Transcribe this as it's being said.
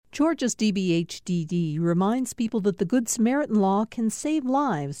Georgia's DBHDD reminds people that the Good Samaritan Law can save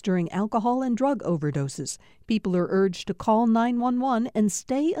lives during alcohol and drug overdoses. People are urged to call 911 and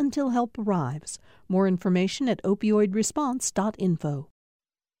stay until help arrives. More information at opioidresponse.info.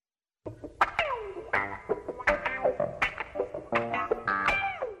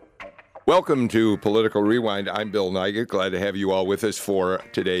 Welcome to Political Rewind. I'm Bill Nigut. Glad to have you all with us for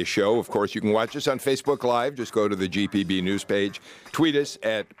today's show. Of course, you can watch us on Facebook Live. Just go to the GPB news page. Tweet us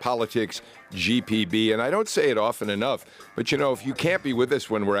at PoliticsGPB. And I don't say it often enough, but if you can't be with us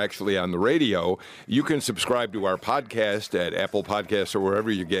when we're actually on the radio, you can subscribe to our podcast at Apple Podcasts or wherever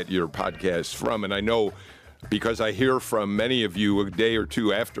you get your podcasts from. And I know, because I hear from many of you a day or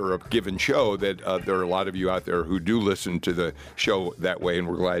two after a given show, that there are a lot of you out there who do listen to the show that way, and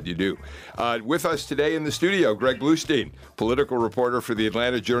we're glad you do. With us today in the studio, Greg Bluestein, political reporter for the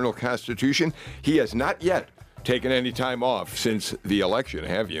Atlanta Journal-Constitution. He has not yet taken any time off since the election,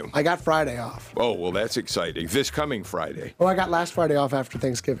 have you? I got Friday off. Oh, well, that's exciting. This coming Friday. Oh, I got last Friday off after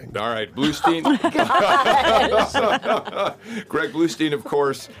Thanksgiving. All right, Bluestein. Greg Bluestein, of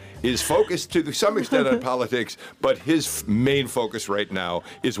course, is focused to some extent on politics, but his main focus right now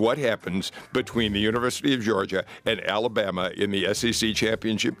is what happens between the University of Georgia and Alabama in the SEC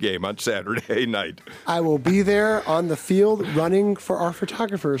championship game on Saturday night. I will be there on the field running for our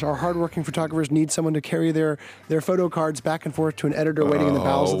photographers. Our hardworking photographers need someone to carry their photo cards back and forth to an editor waiting in the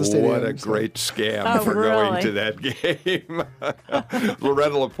bowels of the stadium. What a great scam for going to that game.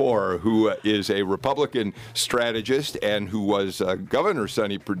 Loretta Lepore, who is a Republican strategist and who was Governor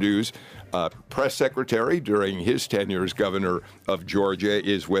Sonny Perdue's press secretary during his tenure as governor of Georgia,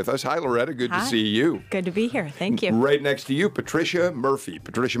 is with us. Hi, Loretta. Good to see you. Good to be here. Thank you. Right next to you, Patricia Murphy.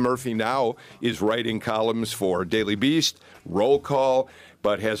 Patricia Murphy now is writing columns for Daily Beast, Roll Call,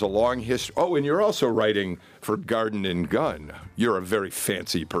 but has a long history. Oh, and you're also writing for Garden and Gun. You're a very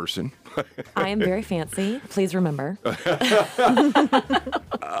fancy person. I am very fancy. Please remember.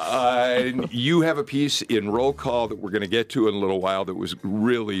 You have a piece in Roll Call that we're going to get to in a little while that was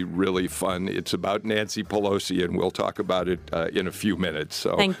really, really fun. It's about Nancy Pelosi, and we'll talk about it in a few minutes.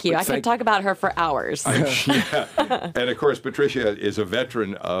 So, thank you. I can talk about her for hours. Yeah. And, of course, Patricia is a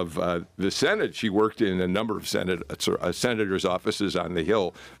veteran of the Senate. She worked in a number of senators' offices on the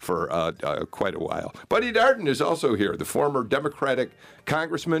Hill for quite a while. Buddy Darden is also here, the former Democratic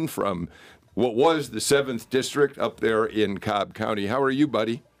congressman from what was the 7th District up there in Cobb County. How are you,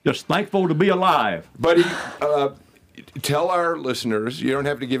 buddy? Just thankful to be alive. Buddy, tell our listeners, you don't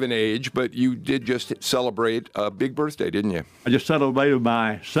have to give an age, but you did just celebrate a big birthday, didn't you? I just celebrated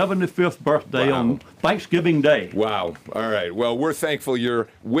my 75th birthday on Thanksgiving Day. Wow. All right. Well, we're thankful you're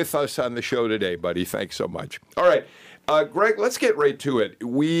with us on the show today, buddy. Thanks so much. All right. Greg, let's get right to it.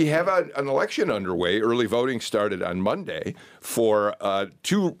 We have an election underway. Early voting started on Monday for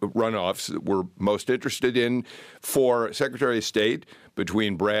two runoffs that we're most interested in for Secretary of State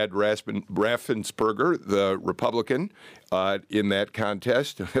between Brad Raffensperger, the Republican, in that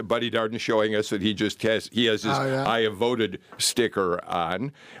contest. Buddy Darden showing us that he has his I have voted sticker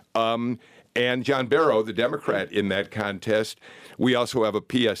on. And John Barrow, the Democrat, in that contest. We also have a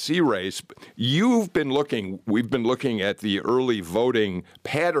PSC race. We've been looking at the early voting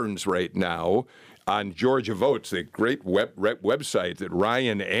patterns right now on Georgia Votes, the great website that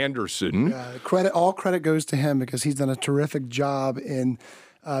Ryan Anderson. All credit goes to him because he's done a terrific job in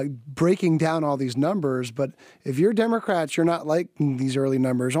breaking down all these numbers. But if you're Democrats, you're not liking these early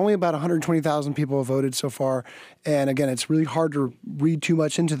numbers. Only about 120,000 people have voted so far. And again, it's really hard to read too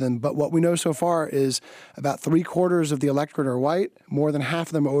much into them. But what we know so far is about 3/4 of the electorate are white. More than half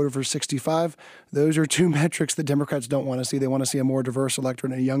of them are over 65. Those are two metrics that Democrats don't want to see. They want to see a more diverse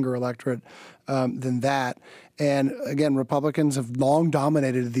electorate and a younger electorate than that. And again, Republicans have long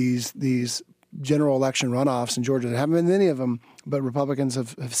dominated these general election runoffs in Georgia. There haven't been many of them, but Republicans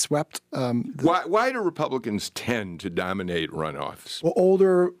have swept. Why do Republicans tend to dominate runoffs? Well,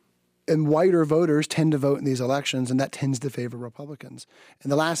 older and whiter voters tend to vote in these elections, and that tends to favor Republicans.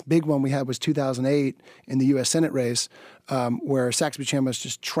 And the last big one we had was 2008 in the U.S. Senate race, where Saxby Chambliss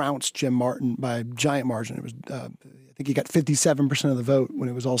just trounced Jim Martin by a giant margin. It was, I think he got 57% of the vote when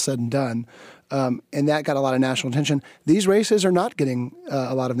it was all said and done. And that got a lot of national attention. These races are not getting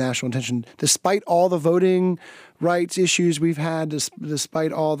a lot of national attention, despite all the voting rights issues we've had,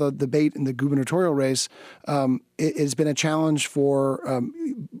 despite all the debate in the gubernatorial race. It's been a challenge for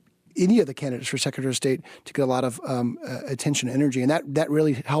any of the candidates for Secretary of State to get a lot of attention and energy. And that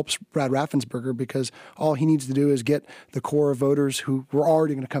really helps Brad Raffensperger because all he needs to do is get the core of voters who were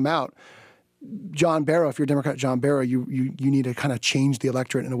already going to come out. John Barrow, if you're a Democrat, John Barrow, you need to kind of change the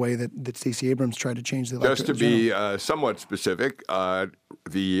electorate in a way that Stacey Abrams tried to change the electorate. Just to be somewhat specific,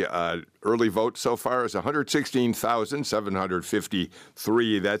 the early vote so far is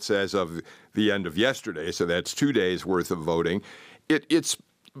 116,753. That's as of the end of yesterday, so that's 2 days worth of voting. It's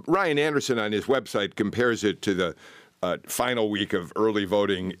Ryan Anderson on his website compares it to the final week of early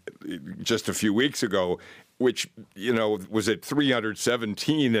voting just a few weeks ago, which, was at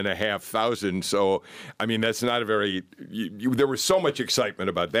 317,500. So, I mean, that's not a very there was so much excitement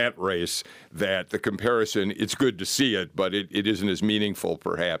about that race that the comparison, it's good to see it, but it isn't as meaningful,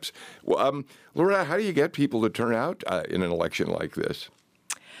 perhaps. Well, Laura, how do you get people to turn out in an election like this?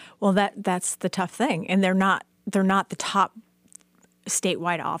 Well, that's the tough thing. And they're not the top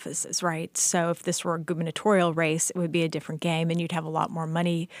statewide offices, right? So if this were a gubernatorial race, it would be a different game, and you'd have a lot more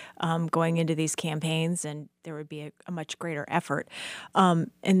money going into these campaigns, and there would be a much greater effort.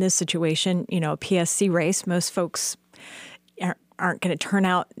 In this situation, a PSC race, most folks aren't going to turn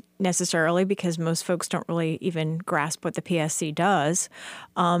out necessarily because most folks don't really even grasp what the PSC does.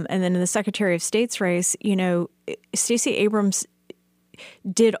 And then in the Secretary of State's race, Stacey Abrams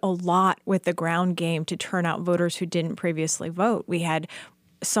did a lot with the ground game to turn out voters who didn't previously vote. We had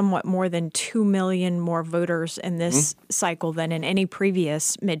somewhat more than 2 million more voters in this cycle than in any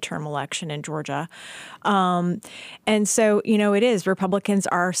previous midterm election in Georgia. And so, it is. Republicans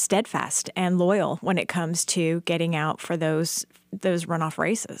are steadfast and loyal when it comes to getting out for those runoff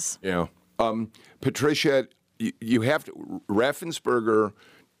races. Yeah. Patricia, you have to, Raffensperger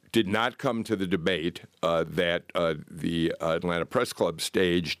did not come to the debate that the Atlanta Press Club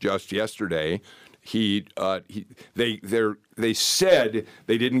staged just yesterday. They said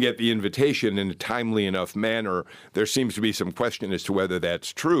they didn't get the invitation in a timely enough manner. There seems to be some question as to whether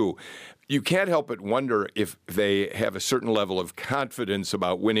that's true. You can't help but wonder if they have a certain level of confidence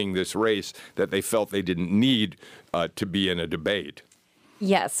about winning this race that they felt they didn't need to be in a debate.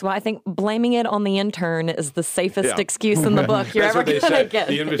 Yes. Well, I think blaming it on the intern is the safest excuse in the book you're ever going to get.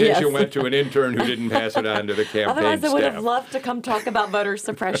 The invitation went to an intern who didn't pass it on to the campaign Otherwise, staff. I would have loved to come talk about voter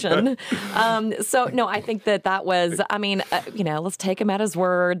suppression. No, I think that was, let's take him at his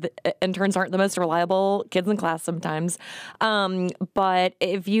word. Interns aren't the most reliable kids in class sometimes. But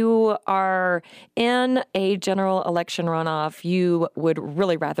if you are in a general election runoff, you would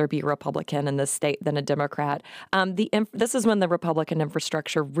really rather be a Republican in this state than a Democrat. This is when the Republican infrastructure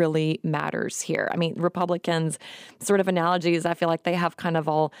really matters here. I mean, Republicans, sort of analogies, I feel like they have kind of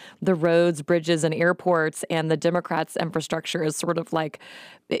all the roads, bridges, and airports, and the Democrats' infrastructure is sort of like,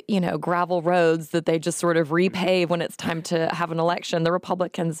 gravel roads that they just sort of repave when it's time to have an election. The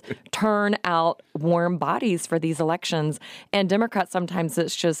Republicans turn out warm bodies for these elections, and Democrats, sometimes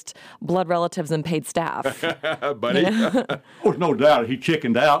it's just blood relatives and paid staff. Buddy. There's no doubt he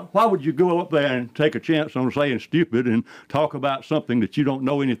chickened out. Why would you go up there and take a chance on saying stupid and talk about something that you don't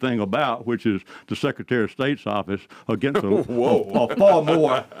know anything about, which is the Secretary of State's office, against a far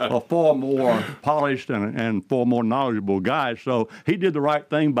more polished and far more knowledgeable guy? So he did the right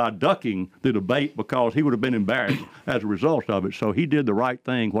thing by ducking the debate because he would have been embarrassed as a result of it. So he did the right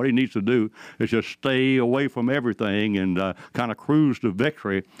thing. What he needs to do is just stay away from everything and kind of cruise to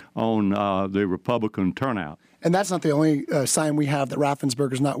victory on the Republican turnout. And that's not the only sign we have that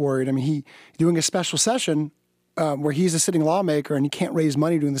Raffensperger's not worried. I mean, he's doing a special session where he's a sitting lawmaker and he can't raise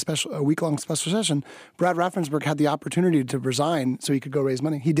money doing a week-long special session. Brad Raffensperger had the opportunity to resign so he could go raise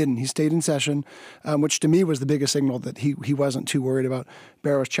money. He didn't. He stayed in session, which to me was the biggest signal that he wasn't too worried about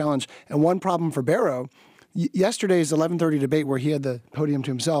Barrow's challenge. And one problem for Barrow, yesterday's 11:30 debate where he had the podium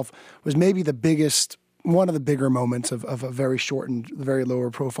to himself was maybe one of the bigger moments of a very shortened, very lower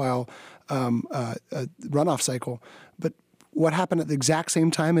profile runoff cycle. But what happened at the exact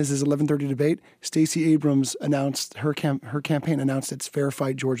same time as his 11:30 debate? Stacey Abrams announced her campaign announced its Fair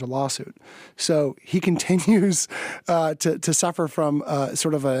Fight Georgia lawsuit. So he continues to suffer from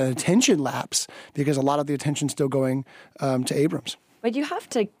sort of an attention lapse because a lot of the attention's still going to Abrams. But you have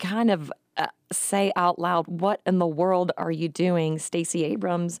to kind of say out loud, what in the world are you doing, Stacey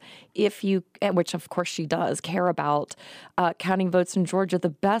Abrams, if you, which of course she does, care about counting votes in Georgia? The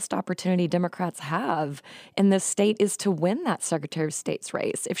best opportunity Democrats have in this state is to win that Secretary of State's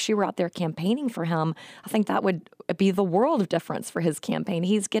race. If she were out there campaigning for him, I think that would be the world of difference for his campaign.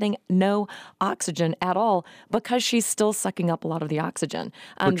 He's getting no oxygen at all because she's still sucking up a lot of the oxygen.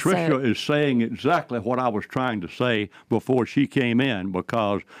 Patricia is saying exactly what I was trying to say before she came in,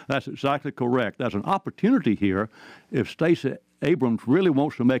 because that's exactly correct. There's an opportunity here. If Stacey Abrams really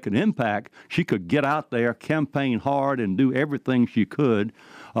wants to make an impact, she could get out there, campaign hard, and do everything she could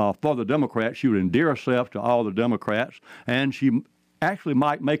for the Democrats. She would endear herself to all the Democrats, and she actually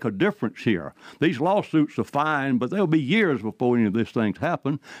might make a difference here. These lawsuits are fine, but there'll be years before any of these things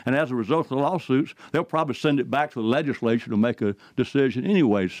happen. And as a result of the lawsuits, they'll probably send it back to the legislature to make a decision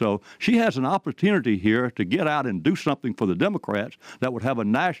anyway. So she has an opportunity here to get out and do something for the Democrats that would have a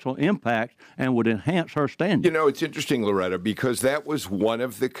national impact and would enhance her standing. You know, it's interesting, Loretta, because that was one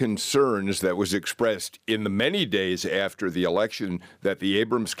of the concerns that was expressed in the many days after the election, that the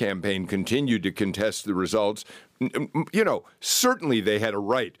Abrams campaign continued to contest the results. You know, certainly they had a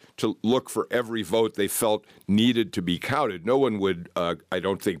right to look for every vote they felt needed to be counted. No one would, I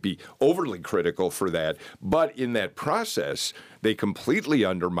don't think, be overly critical for that. But in that process, they completely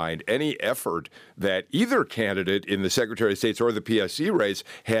undermined any effort that either candidate in the Secretary of State's or the PSC race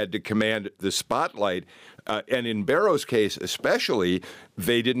had to command the spotlight. And in Barrow's case especially,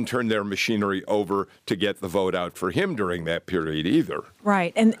 they didn't turn their machinery over to get the vote out for him during that period either.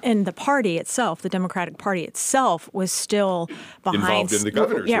 Right. And the party itself, the Democratic Party itself, was still behind. Involved in the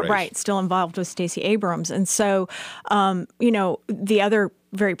governor's race. Yeah, right. Still involved with Stacey Abrams. And so, you know, the other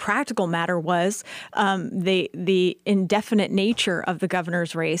very practical matter was the indefinite nature of the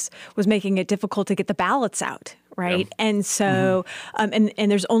governor's race was making it difficult to get the ballots out. Right. Yeah. And so and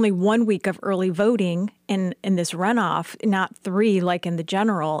there's only 1 week of early voting in this runoff, not 3 like in the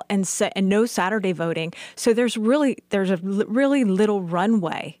general, and no Saturday voting. So there's a really little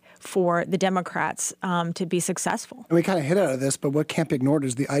runway for the Democrats to be successful. And we kind of hit out of this, but what can't be ignored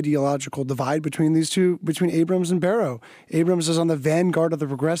is the ideological divide between these two, between Abrams and Barrow. Abrams is on the vanguard of the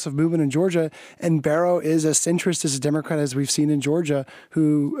progressive movement in Georgia, and Barrow is as centrist as a Democrat as we've seen in Georgia,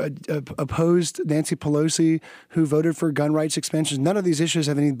 who opposed Nancy Pelosi, who voted for gun rights expansions. None of these issues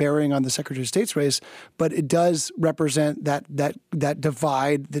have any bearing on the Secretary of State's race, but it does represent that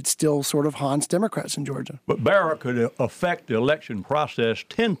divide that still sort of haunts Democrats in Georgia. But Barrow could affect the election process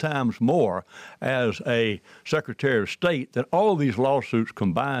 10 times more as a Secretary of State than all of these lawsuits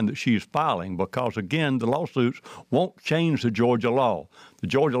combined that she's filing, because, again, the lawsuits won't change the Georgia law. The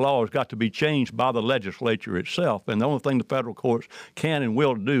Georgia law has got to be changed by the legislature itself, and the only thing the federal courts can and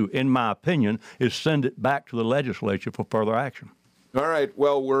will do, in my opinion, is send it back to the legislature for further action. All right.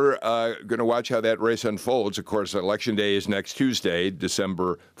 Well, we're going to watch how that race unfolds. Of course, Election Day is next Tuesday,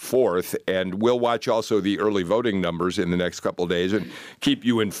 December 4th, and we'll watch also the early voting numbers in the next couple of days and keep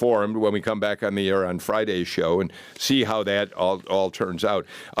you informed when we come back on the air on Friday's show and see how that all turns out.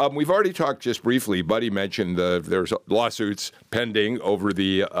 We've already talked just briefly. Buddy mentioned there's lawsuits pending over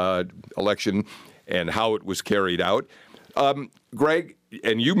the election and how it was carried out. Greg,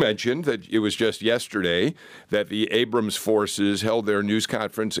 and you mentioned that it was just yesterday that the Abrams forces held their news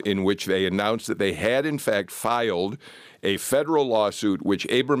conference in which they announced that they had, in fact, filed a federal lawsuit, which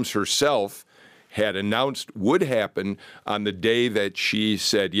Abrams herself had announced would happen on the day that she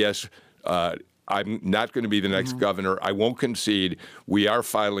said, yes, I'm not going to be the next governor. I won't concede. We are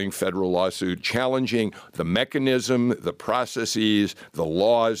filing federal lawsuit challenging the mechanism, the processes, the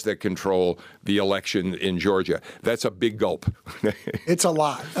laws that control the election in Georgia. That's a big gulp. It's a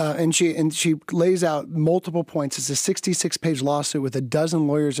lot. And she lays out multiple points. It's a 66-page lawsuit with a dozen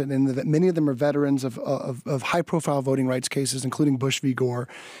lawyers, and many of them are veterans of high-profile voting rights cases, including Bush v. Gore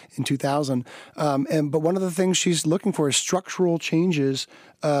in 2000. But one of the things she's looking for is structural changes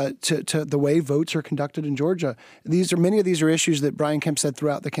to the way votes are conducted in Georgia. Many of these are issues that Brian Kemp said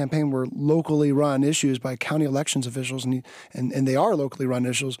throughout the campaign were locally run issues by county elections officials, and they are locally run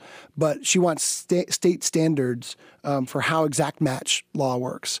issues. But she wants state standards for how exact match law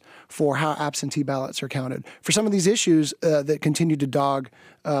works, for how absentee ballots are counted, for some of these issues that continue to dog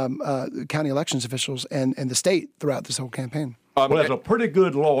county elections officials and the state throughout this whole campaign. Well, as a pretty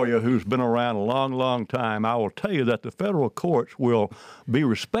good lawyer who's been around a long, long time, I will tell you that the federal courts will be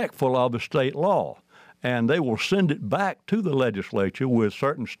respectful of the state law, and they will send it back to the legislature with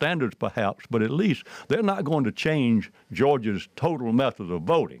certain standards perhaps, but at least they're not going to change Georgia's total methods of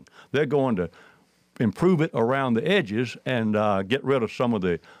voting. They're going to improve it around the edges and get rid of some of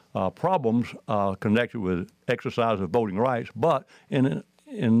the problems connected with exercise of voting rights, but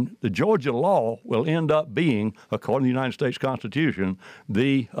in the Georgia law will end up being, according to the United States Constitution,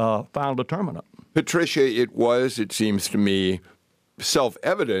 the final determinant. Patricia, it seems to me,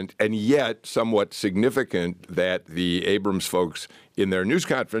 self-evident and yet somewhat significant that the Abrams folks in their news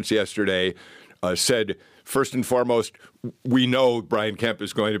conference yesterday said, first and foremost, we know Brian Kemp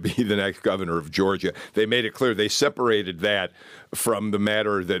is going to be the next governor of Georgia. They made it clear. They separated that from the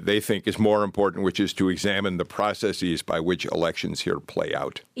matter that they think is more important, which is to examine the processes by which elections here play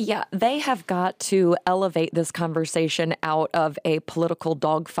out. Yeah, they have got to elevate this conversation out of a political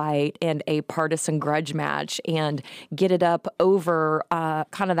dogfight and a partisan grudge match and get it up over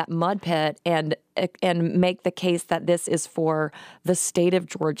kind of that mud pit and make the case that this is for the state of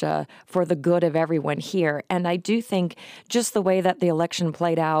Georgia, for the good of everyone here. And I do think just the way that the election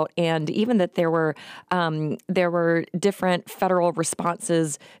played out, and even that there were different federal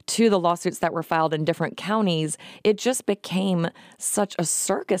responses to the lawsuits that were filed in different counties, it just became such a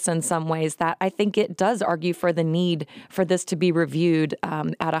circus in some ways that I think it does argue for the need for this to be reviewed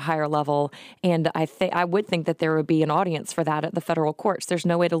at a higher level. And I would think that there would be an audience for that at the federal courts. There's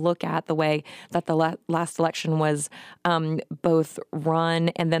no way to look at the way that the last election was both run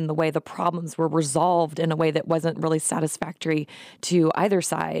and then the way the problems were resolved in a way that wasn't really satisfactory to either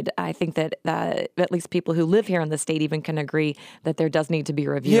side. I think that at least people who live here in the state even can agree that there does need to be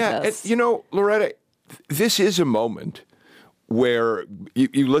a review of this. You know, Loretta, this is a moment where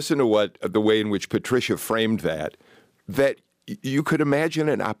you listen to the way in which Patricia framed that you could imagine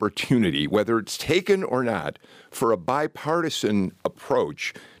an opportunity, whether it's taken or not, for a bipartisan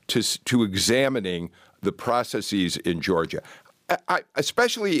approach to examining the processes in Georgia.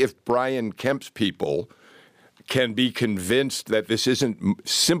 Especially if Brian Kemp's people can be convinced that this isn't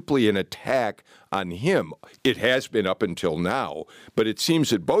simply an attack on him. It has been up until now, but it seems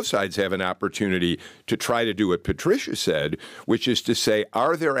that both sides have an opportunity to try to do what Patricia said, which is to say,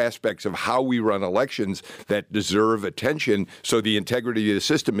 are there aspects of how we run elections that deserve attention so the integrity of the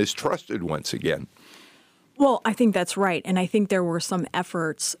system is trusted once again? Well, I think that's right. And I think there were some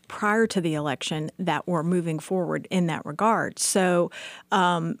efforts prior to the election that were moving forward in that regard. So,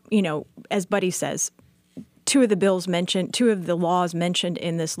 as Buddy says, two of the laws mentioned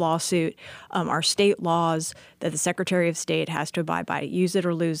in this lawsuit are state laws that the Secretary of State has to abide by, use it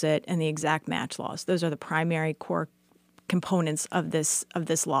or lose it, and the exact match laws. Those are the primary core components of this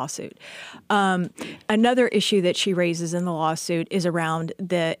lawsuit. Another issue that she raises in the lawsuit is around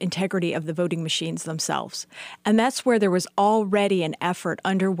the integrity of the voting machines themselves. And that's where there was already an effort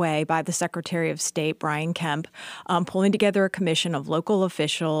underway by the Secretary of State, Brian Kemp, pulling together a commission of local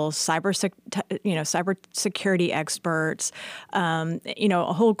officials, cybersecurity experts,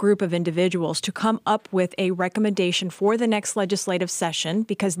 a whole group of individuals to come up with a recommendation for the next legislative session,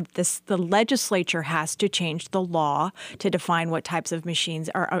 because the legislature has to change the law to define what types of machines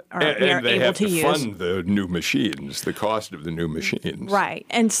we are able to use. And they have to fund the new machines, the cost of the new machines. Right.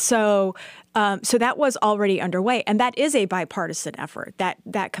 And so that was already underway. And that is a bipartisan effort.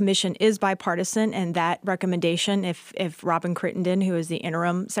 That commission is bipartisan. And that recommendation, if Robin Crittenden, who is the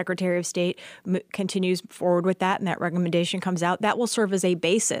interim Secretary of State, continues forward with that and that recommendation comes out, that will serve as a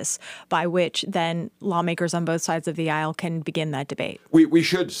basis by which then lawmakers on both sides of the aisle can begin that debate. We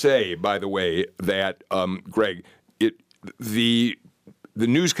should say, by the way, that, Greg, the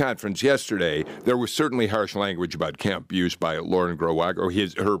news conference yesterday, there was certainly harsh language about Kemp used by Lauren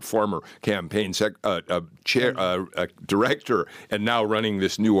Growago, her former campaign director, and now running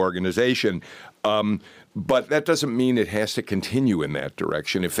this new organization. But that doesn't mean it has to continue in that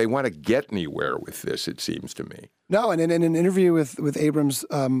direction if they want to get anywhere with this, it seems to me. No, and in an interview with Abrams,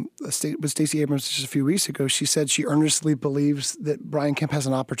 with Stacey Abrams just a few weeks ago, she said she earnestly believes that Brian Kemp has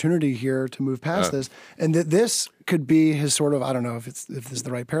an opportunity here to move past this, and that this could be his sort of, I don't know if this is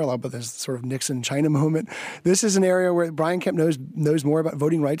the right parallel, but this sort of Nixon-China moment. This is an area where Brian Kemp knows more about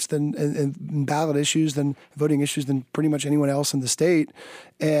voting rights and ballot issues than voting issues than pretty much anyone else in the state.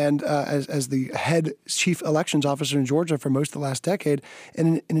 And as the head chief elections officer in Georgia for most of the last decade,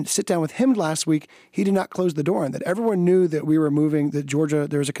 and in a sit down with him last week, he did not close the door on that. Everyone knew that we were moving, that Georgia,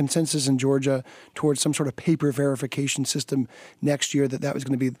 there was a consensus in Georgia towards some sort of paper verification system next year, that was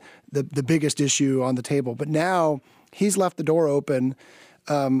going to be the biggest issue on the table. But now he's left the door open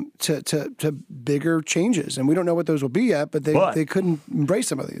to bigger changes. And we don't know what those will be yet, but they couldn't embrace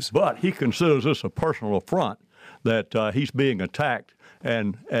some of these. But he considers this a personal affront that he's being attacked,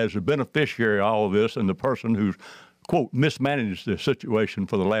 and as a beneficiary of all of this and the person who's, quote, mismanaged the situation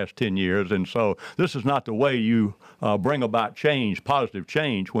for the last 10 years. And so this is not the way you bring about change, positive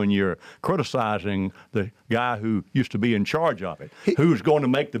change, when you're criticizing the guy who used to be in charge of it, who's going to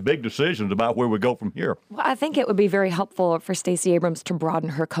make the big decisions about where we go from here. Well, I think it would be very helpful for Stacey Abrams to broaden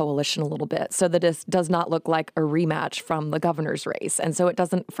her coalition a little bit so that it does not look like a rematch from the governor's race. And so it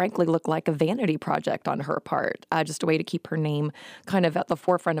doesn't, frankly, look like a vanity project on her part, just a way to keep her name kind of at the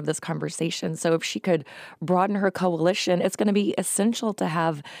forefront of this conversation. So if she could broaden her coalition coalition, it's going to be essential to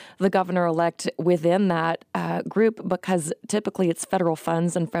have the governor-elect within that group, because typically it's federal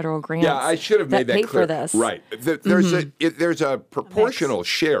funds and federal grants. Yeah, I should have made that pay clear. For this. Right. There's a proportional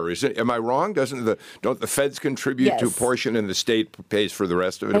share. Am I wrong? Don't the feds contribute to a portion and the state pays for the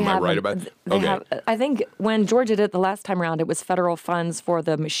rest of it? Am I right about that? Okay. I think when Georgia did it the last time around, it was federal funds for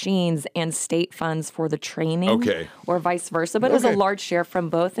the machines and state funds for the training, or vice versa. But it was a large share from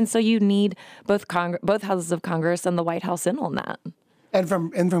both, and so you need both houses of Congress and the White House in on that. And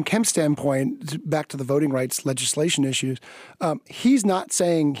from Kemp's standpoint, back to the voting rights legislation issues, he's not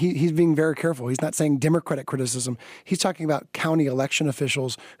saying, he's being very careful. He's not saying Democratic criticism. He's talking about county election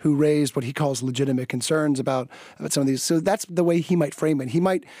officials who raised what he calls legitimate concerns about some of these. So that's the way he might frame it.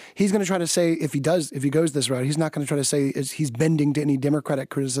 He's going to try to say, if he goes this route, he's not going to try to say he's bending to any Democratic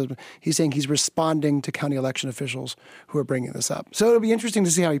criticism. He's saying he's responding to county election officials who are bringing this up. So it'll be interesting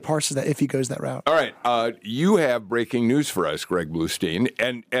to see how he parses that if he goes that route. All right. You have breaking news for us, Greg Bluestein.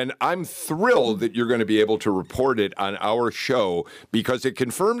 And I'm thrilled that you're going to be able to report it on our show, because it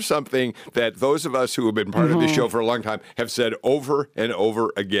confirms something that those of us who have been part of this show for a long time have said over and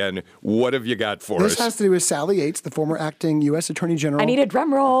over again. What have you got for us? This has to do with Sally Yates, the former acting U.S. Attorney General. I need a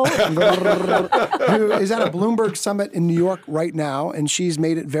drum roll. Who is at a Bloomberg summit in New York right now, and she's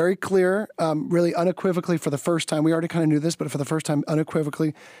made it very clear, really unequivocally for the first time. We already kind of knew this, but for the first time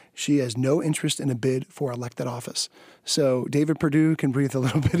unequivocally, she has no interest in a bid for elected office. So David Perdue can breathe a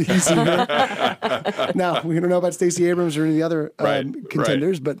little bit easier. Now, we don't know about Stacey Abrams or any of the other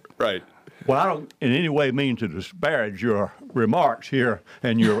contenders, but... Right. Well, I don't in any way mean to disparage your remarks here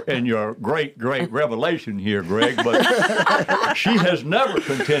and your great revelation here, Greg, but she has never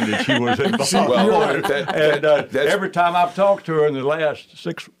contended she was involved. Every time I've talked to her in the last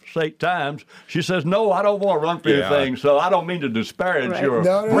 6-8 times, she says, "No, I don't want to run for anything." So I don't mean to disparage your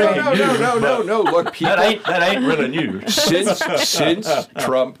breaking news. No. Look, people, that ain't really news. Since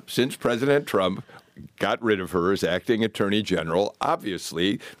President Trump got rid of her as acting attorney general,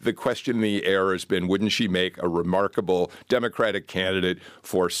 obviously the question in the air has been, wouldn't she make a remarkable Democratic candidate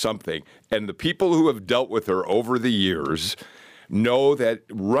for something? And the people who have dealt with her over the years know that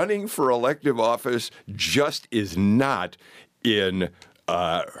running for elective office just is not in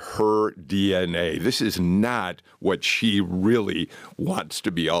her DNA. This is not what she really wants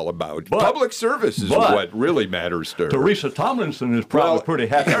to be all about. Public service is what really matters to her. Teresa Tomlinson is probably pretty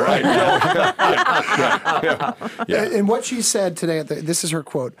happy right now. And what she said today, this is her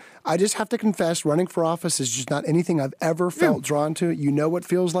quote: "I just have to confess, running for office is just not anything I've ever felt drawn to. You know what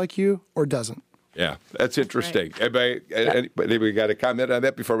feels like you or doesn't." Yeah, that's interesting. Right. Anybody got a comment on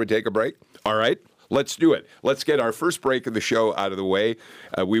that before we take a break? All right. Let's do it. Let's get our first break of the show out of the way.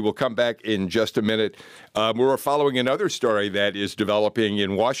 We will come back in just a minute. We're following another story that is developing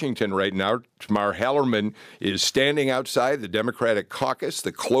in Washington right now. Tamar Hallerman is standing outside the Democratic caucus,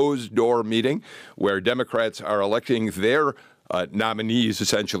 the closed-door meeting where Democrats are electing their nominees,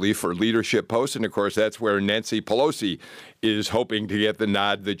 essentially, for leadership posts. And, of course, that's where Nancy Pelosi is hoping to get the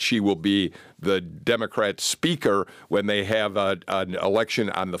nod that she will be the Democrat speaker when they have an election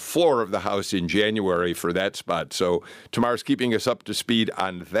on the floor of the House in January for that spot. So Tamar's keeping us up to speed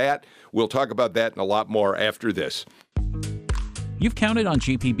on that. We'll talk about that and a lot more after this. You've counted on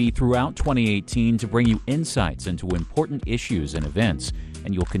GPB throughout 2018 to bring you insights into important issues and events,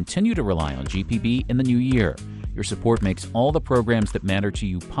 and you'll continue to rely on GPB in the new year. Your support makes all the programs that matter to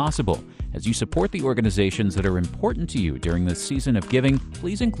you possible. As you support the organizations that are important to you during this season of giving,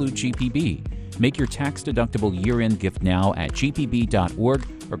 please include GPB. Make your tax-deductible year-end gift now at gpb.org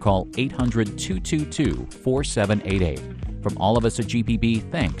or call 800-222-4788. From all of us at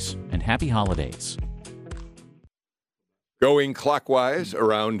GPB, thanks and happy holidays. Going clockwise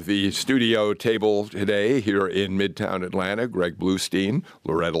around the studio table today here in Midtown Atlanta, Greg Bluestein,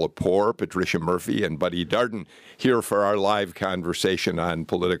 Loretta Lepore, Patricia Murphy, and Buddy Darden here for our live conversation on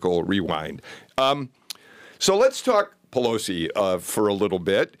Political Rewind. So let's talk Pelosi for a little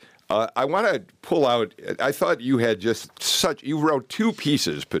bit. I want to pull out, I thought you had you wrote 2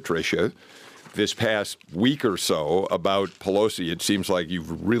 pieces, Patricia, this past week or so about Pelosi. It seems like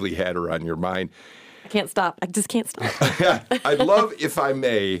you've really had her on your mind. Can't stop. I just can't stop. I'd love, if I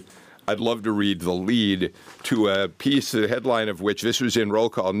may, I'd love to read the lead to a piece, the headline of which, this was in Roll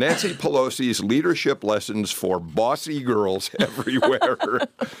Call, Nancy Pelosi's Leadership Lessons for Bossy Girls Everywhere.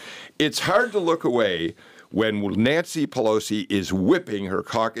 It's hard to look away when Nancy Pelosi is whipping her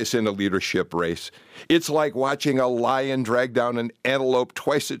caucus in a leadership race. It's like watching a lion drag down an antelope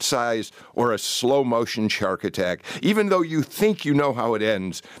twice its size or a slow-motion shark attack. Even though you think you know how it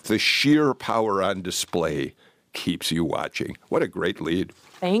ends, the sheer power on display keeps you watching. What a great lead.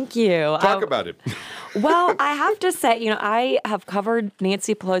 Thank you. Talk about it. Well, I have to say, I have covered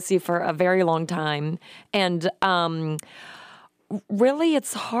Nancy Pelosi for a very long time. And really,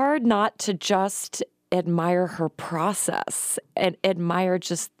 it's hard not to just admire her process and admire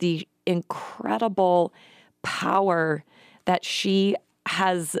just the incredible power that she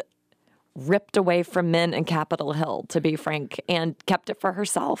has ripped away from men in Capitol Hill, to be frank, and kept it for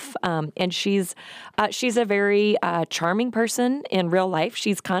herself. And she's a very charming person in real life.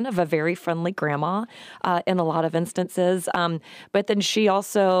 She's kind of a very friendly grandma in a lot of instances. But then she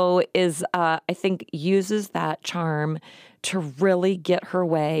also is, I think, uses that charm to really get her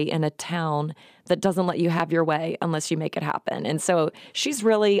way in a town that doesn't let you have your way unless you make it happen. And so she's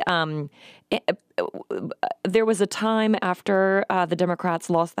really there was a time after the Democrats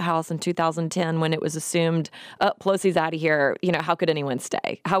lost the House in 2010 when it was assumed Pelosi's out of here. How could anyone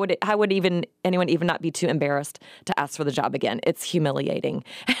stay? How would anyone even not be too embarrassed to ask for the job again? It's humiliating.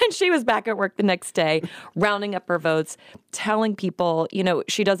 And she was back at work the next day, rounding up her votes, telling people,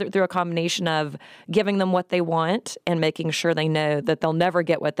 she does it through a combination of giving them what they want and making sure they know that they'll never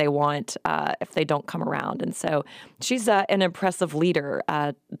get what they want if they don't come around. And so she's an impressive leader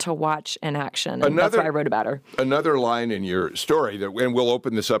to watch in action. And that's why I wrote about her. Another line in your story, and we'll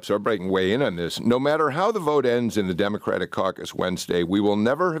open this up so everybody can weigh in on this. No matter how the vote ends in the Democratic caucus Wednesday, we will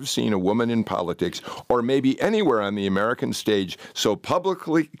never have seen a woman in politics, or maybe anywhere on the American stage, so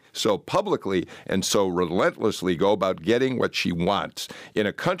publicly and so relentlessly go about getting what she wants. In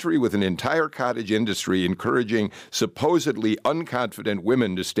a country with an entire cottage industry encouraging supposedly unconfident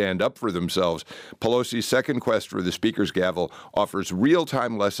women to stand up for themselves, Pelosi's second quest for the Speaker's gavel offers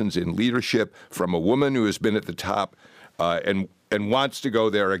real-time lessons in leadership from a woman who has been at the top and wants to go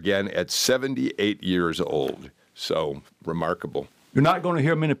there again at 78 years old. So remarkable. You're not going to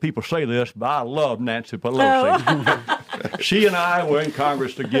hear many people say this, but I love Nancy Pelosi. She and I were in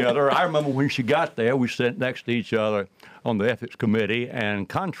Congress together. I remember when she got there, we sat next to each other on the Ethics Committee, and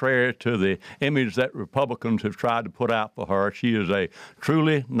contrary to the image that Republicans have tried to put out for her, she is a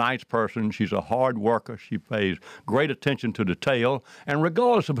truly nice person. She's a hard worker. She pays great attention to detail, and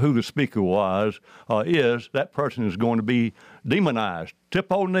regardless of who the speaker that person is going to be demonized.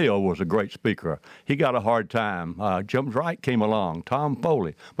 Tip O'Neill was a great speaker. He got a hard time. Jim Wright came along, Tom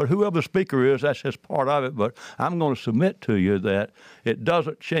Foley. But whoever the speaker is, that's just part of it. But I'm going to submit to you that it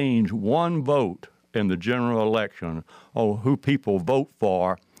doesn't change one vote in the general election or who people vote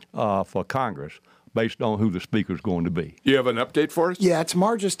for Congress based on who the speaker is going to be. You have an update for us? Yeah,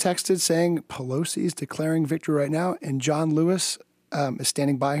 Tamar just texted saying Pelosi's declaring victory right now, and John Lewis is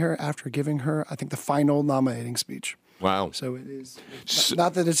standing by her after giving her, I think, the final nominating speech. Wow. So it is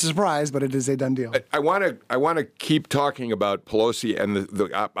not that it's a surprise, but it is a done deal. I want to keep talking about Pelosi and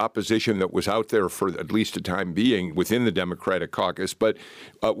the opposition that was out there for at least a time being within the Democratic caucus. But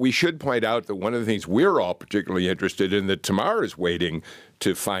we should point out that one of the things we're all particularly interested in, that Tamar is waiting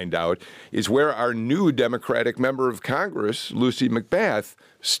to find out, is where our new Democratic member of Congress, Lucy McBath,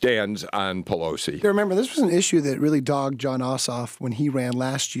 stands on Pelosi. Remember, this was an issue that really dogged Jon Ossoff when he ran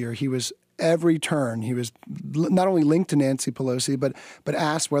last year. He was every turn. He was not only linked to Nancy Pelosi, but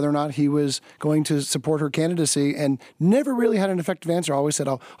asked whether or not he was going to support her candidacy, and never really had an effective answer. Always said,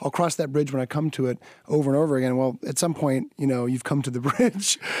 I'll cross that bridge when I come to it, over and over again. Well, at some point, you've come to the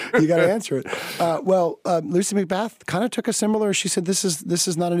bridge. You got to answer it. Lucy McBath kind of took a similar. She said, this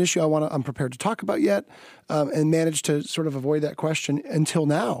is not an issue I'm prepared to talk about yet, and managed to sort of avoid that question until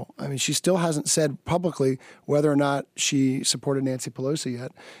now. I mean, she still hasn't said publicly whether or not she supported Nancy Pelosi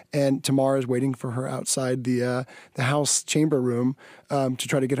yet, and Tamar is waiting for her outside the House chamber room to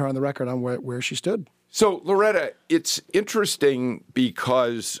try to get her on the record on where she stood. So, Loretta, it's interesting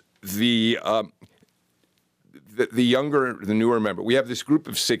because the newer member, we have this group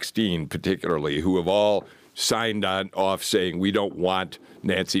of 16 particularly who have all signed off saying we don't want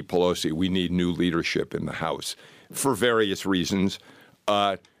Nancy Pelosi. We need new leadership in the House for various reasons.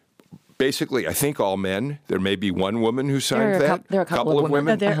 Basically, I think all men. There may be one woman who signed that. There are a couple of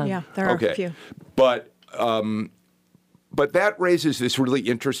women. There are a few. But that raises this really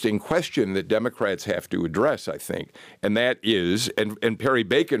interesting question that Democrats have to address, I think, and that is, and Perry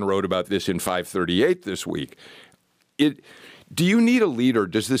Bacon wrote about this in 538 this week. Do you need a leader?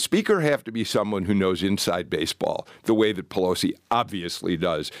 Does the speaker have to be someone who knows inside baseball the way that Pelosi obviously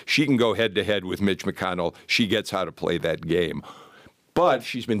does? She can go head-to-head with Mitch McConnell. She gets how to play that game. But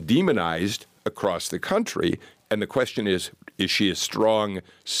she's been demonized across the country, and the question is she a strong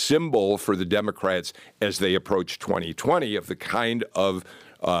symbol for the Democrats as they approach 2020 of the kind of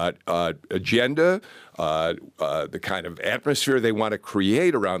agenda, the kind of atmosphere they want to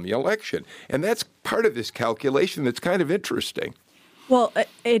create around the election. And that's part of this calculation that's kind of interesting. Well,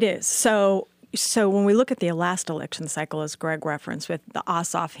 it is. So when we look at the last election cycle, as Greg referenced, with the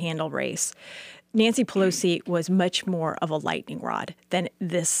Ossoff Handel race, Nancy Pelosi was much more of a lightning rod than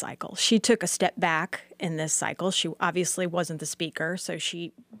this cycle. She took a step back in this cycle. She obviously wasn't the speaker, so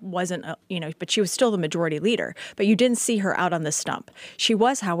she wasn't, but she was still the majority leader. But you didn't see her out on the stump. She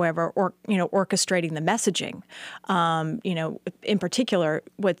was, however, orchestrating the messaging. In particular,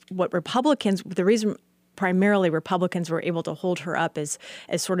 with what Republicans, the reason primarily Republicans were able to hold her up as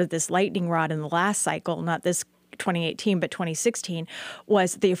sort of this lightning rod in the last cycle, not this 2018, but 2016,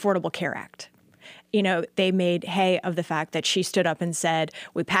 was the Affordable Care Act. They made hay of the fact that she stood up and said,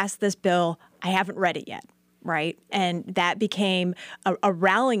 we passed this bill, I haven't read it yet, right? And that became a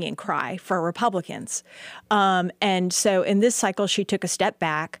rallying cry for Republicans. And so in this cycle, she took a step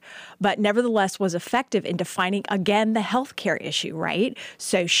back, but nevertheless was effective in defining, again, the health care issue, right?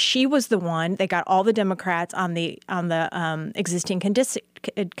 So she was the one that got all the Democrats on the existing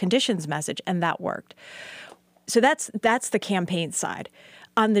conditions message, and that worked. So that's the campaign side.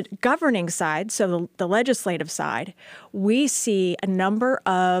 On the governing side, so the legislative side, we see a number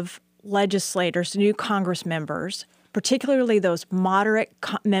of legislators, new Congress members, particularly those moderate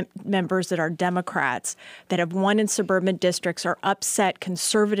members that are Democrats that have won in suburban districts or upset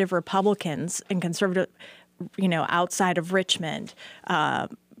conservative Republicans and conservative, outside of Richmond,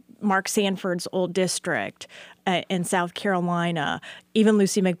 Mark Sanford's old district in South Carolina, even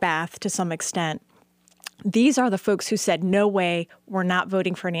Lucy McBath to some extent. These are the folks who said, no way, we're not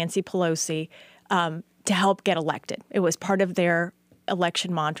voting for Nancy Pelosi to help get elected. It was part of their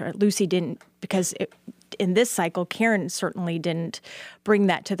election mantra. Lucy didn't, because in this cycle, Karen certainly didn't bring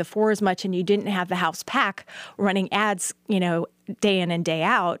that to the fore as much, and you didn't have the House PAC running ads, day in and day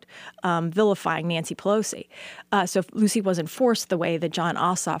out, vilifying Nancy Pelosi. So Lucy wasn't forced the way that Jon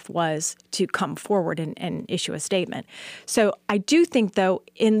Ossoff was to come forward and issue a statement. So I do think, though,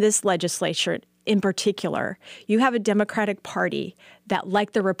 in this legislature, in particular, you have a Democratic Party that,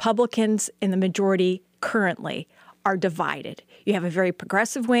 like the Republicans in the majority currently, are divided. You have a very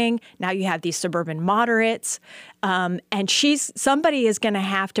progressive wing. Now you have these suburban moderates. And somebody is going to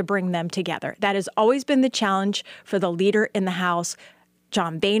have to bring them together. That has always been the challenge for the leader in the House,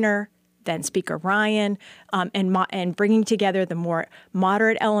 John Boehner, then Speaker Ryan, and bringing together the more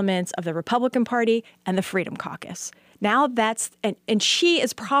moderate elements of the Republican Party and the Freedom Caucus. Now and she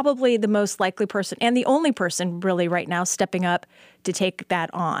is probably the most likely person and the only person really right now stepping up to take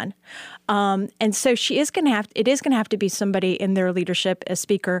that on. And so it is going to have to be somebody in their leadership as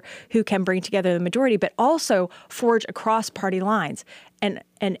speaker who can bring together the majority, but also forge across party lines. And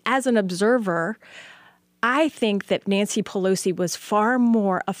as an observer, I think that Nancy Pelosi was far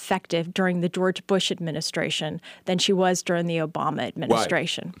more effective during the George Bush administration than she was during the Obama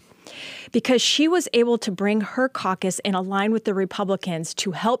administration. Why? Because she was able to bring her caucus in line with the Republicans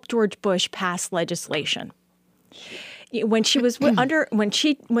to help George Bush pass legislation. When she was when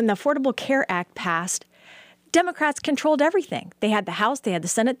the Affordable Care Act passed, Democrats controlled everything. They had the House, they had the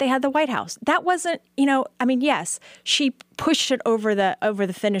Senate, they had the White House. That wasn't, yes, she pushed it over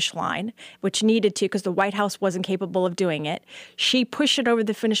the finish line, which needed to because the White House wasn't capable of doing it. She pushed it over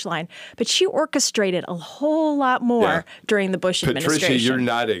the finish line, but she orchestrated a whole lot more during the Bush administration. Patricia, you're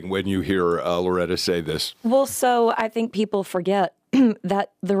nodding when you hear Loretta say this. Well, so I think people forget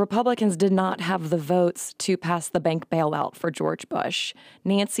that the Republicans did not have the votes to pass the bank bailout for George Bush.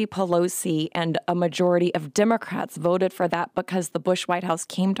 Nancy Pelosi and a majority of Democrats voted for that because the Bush White House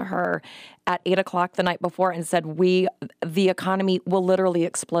came to her at 8 o'clock the night before and said, the economy will literally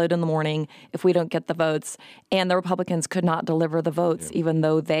explode in the morning if we don't get the votes. And the Republicans could not deliver the votes, even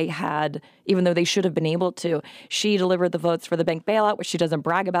though they should have been able to. She delivered the votes for the bank bailout, which she doesn't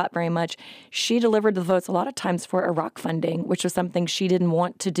brag about very much. She delivered the votes a lot of times for Iraq funding, which was something she didn't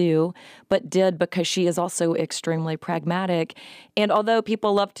want to do, but did because she is also extremely pragmatic. And although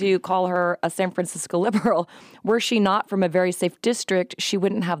people love to call her a San Francisco liberal, were she not from a very safe district, she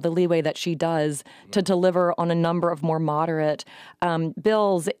wouldn't have the leeway that she does to deliver on a number of more moderate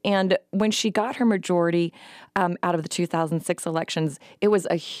bills. And when she got her majority out of the 2006 elections, it was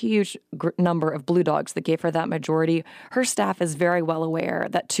a huge number of blue dogs that gave her that majority. Her staff is very well aware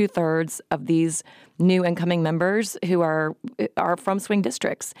that 2/3 of these new incoming members who are from swing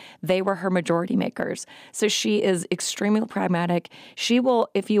districts, they were her majority makers. So she is extremely pragmatic. She will,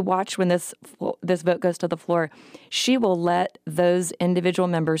 if you watch when this vote goes to the floor, she will let those individual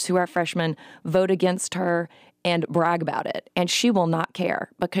members who are freshmen vote against her and brag about it. And she will not care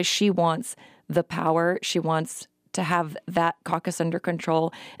because she wants the power. She wants to have that caucus under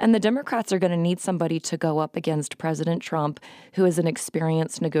control. And the Democrats are going to need somebody to go up against President Trump, who is an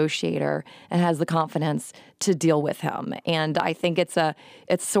experienced negotiator and has the confidence to deal with him. And I think it's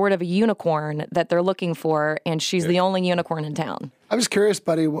sort of a unicorn that they're looking for, and she's the only unicorn in town. I was curious,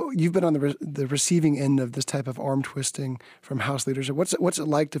 buddy, you've been on the receiving end of this type of arm twisting from House leadership. What's it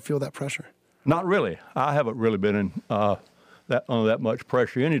like to feel that pressure? Not really. I haven't really been in under that much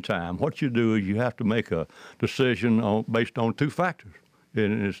pressure anytime. What you do is you have to make a decision based on two factors,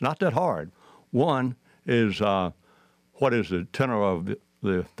 and it's not that hard. One is what is the tenor of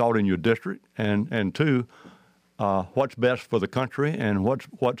the thought in your district, and two, what's best for the country and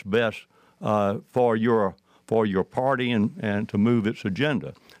what's best for your party and to move its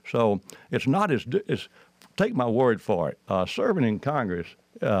agenda. So it's not as take my word for it. Serving in Congress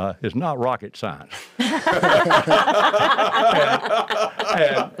is not rocket science. and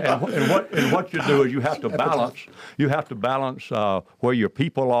what you do is you have to balance. You have to balance where your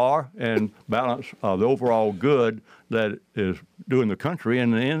people are and balance the overall good that is doing the country.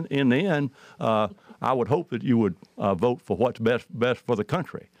 And in the end, I would hope that you would vote for what's best for the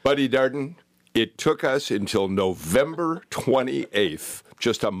country. Buddy Darden, it took us until November 28th,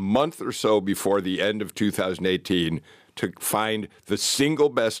 just a month or so before the end of 2018, to find the single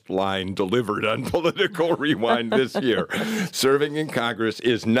best line delivered on Political Rewind this year. Serving in Congress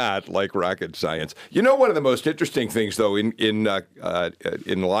is not like rocket science. You know, one of the most interesting things, though, in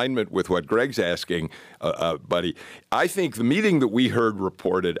alignment with what Greg's asking, buddy, I think the meeting that we heard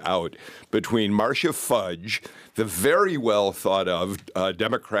reported out between Marcia Fudge, the very well thought of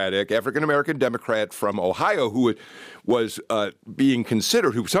Democratic, African-American Democrat from Ohio, who was being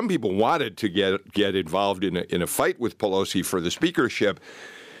considered, who some people wanted to get involved in a fight with Pelosi for the speakership.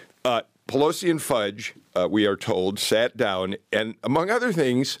 Pelosi and Fudge, we are told, sat down, and among other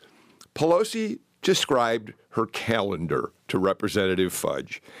things, Pelosi described her calendar to Representative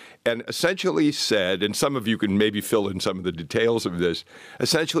Fudge and essentially said, and some of you can maybe fill in some of the details of this,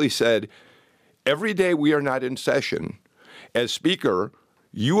 essentially said, every day we are not in session, as Speaker,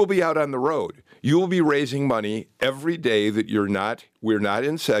 you will be out on the road. You will be raising money every day that we're not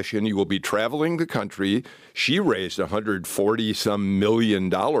in session. You will be traveling the country. She raised $140-some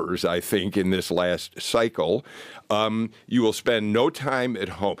million, I think, in this last cycle. You will spend no time at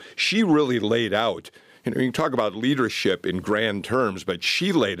home. She really laid out, you can talk about leadership in grand terms, but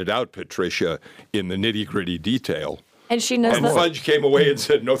she laid it out, Patricia, in the nitty-gritty detail. And she knows that Fudge came away and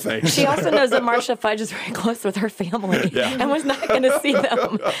said, no thanks. She also knows that Marcia Fudge is very close with her family and was not going to see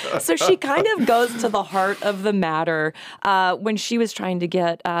them. So she kind of goes to the heart of the matter. When she was trying to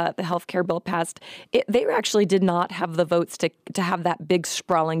get the health care bill passed, they actually did not have the votes to have that big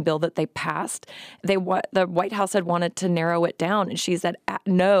sprawling bill that they passed. The White House had wanted to narrow it down, and she said,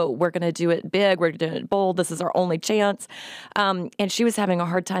 no, we're going to do it big. We're doing it bold. This is our only chance. And she was having a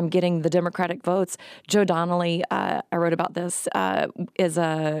hard time getting the Democratic votes. Joe Donnelly, I wrote about this, is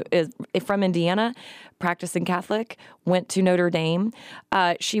from Indiana, practicing Catholic, went to Notre Dame.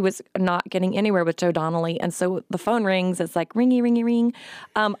 She was not getting anywhere with Joe Donnelly, and so the phone rings. It's like, ringy, ringy, ring.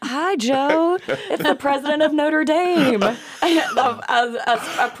 Hi, Joe. It's the president of Notre Dame,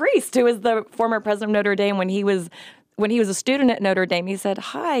 a priest who is the former president of Notre Dame when he was a student at Notre Dame. He said,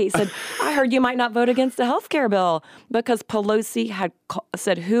 hi. He said, I heard you might not vote against the health care bill, because Pelosi had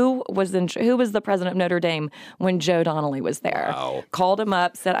said who was the president of Notre Dame when Joe Donnelly was there. Wow. Called him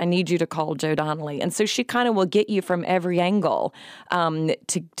up, said, I need you to call Joe Donnelly. And so she kind of will get you from every angle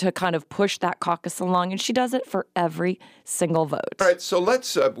to kind of push that caucus along. And she does it for every single vote. All right, so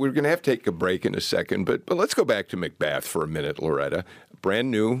we're going to have to take a break in a second, but let's go back to McBath for a minute, Loretta.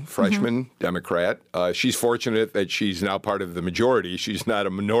 Brand new freshman Democrat. She's fortunate that she's now part of the majority. She's not a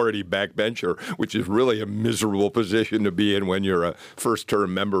minority backbencher, which is really a miserable position to be in when you're a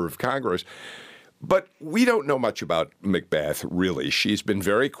first-term member of Congress. But we don't know much about McBath, really. She's been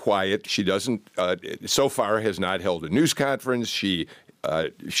very quiet. She doesn't, so far, has not held a news conference. She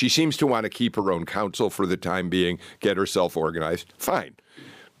seems to want to keep her own counsel for the time being, get herself organized. Fine.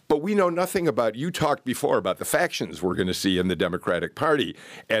 But we know nothing about, you talked before about the factions we're going to see in the Democratic Party.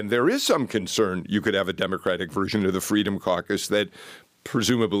 And there is some concern you could have a Democratic version of the Freedom Caucus that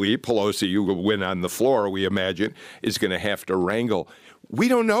presumably Pelosi, who will win on the floor, we imagine, is going to have to wrangle. We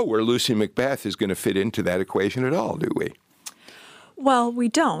don't know where Lucy McBath is going to fit into that equation at all, do we? Well, we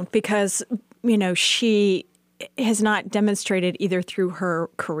don't, because, she has not demonstrated either through her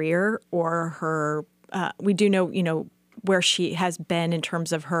career or her, we do know, where she has been in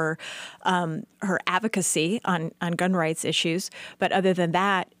terms of her advocacy on gun rights issues. But other than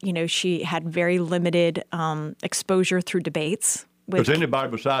that, she had very limited exposure through debates. Does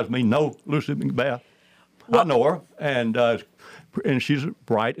anybody besides me know Lucy McBath? I know her, and she's a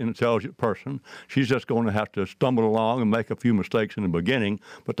bright and intelligent person. She's just going to have to stumble along and make a few mistakes in the beginning,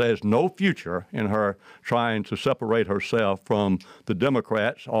 but there's no future in her trying to separate herself from the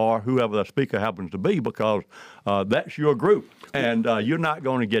Democrats or whoever the speaker happens to be, because that's your group. And you're not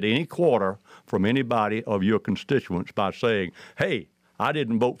going to get any quarter from anybody of your constituents by saying, hey, I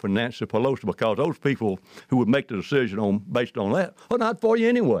didn't vote for Nancy Pelosi, because those people who would make the decision based on that are not for you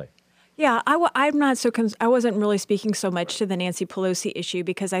anyway. Yeah, I'm not so. I wasn't really speaking so much to the Nancy Pelosi issue,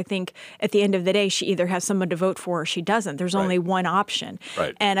 because I think at the end of the day, she either has someone to vote for or she doesn't. There's only one option.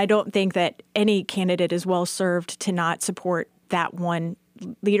 Right. And I don't think that any candidate is well served to not support that one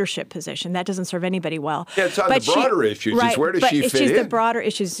leadership position. That doesn't serve anybody well. Yeah, it's on the broader issues. Right, it's where does she fit she's in? the broader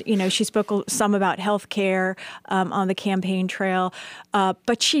issues. You know, she spoke some about health care on the campaign trail,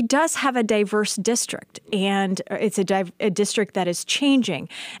 but she does have a diverse district, and it's a district that is changing.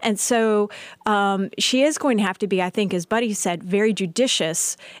 And so she is going to have to be, I think, as Buddy said, very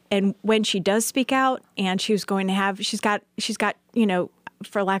judicious. And when she does speak out, and she's got, you know,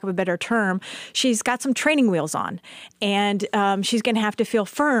 for lack of a better term, she's got some training wheels on, and she's going to have to feel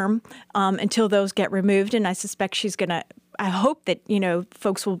firm until those get removed. And I suspect I hope that, you know,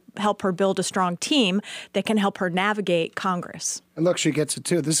 folks will help her build a strong team that can help her navigate Congress. And look, she gets it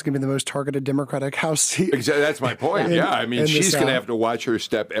too. This is going to be the most targeted Democratic House seat. Exactly, that's my point. I mean, she's going to have to watch her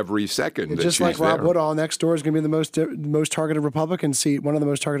step every second. Just like Rob Woodall next door is going to be the most targeted Republican seat, one of the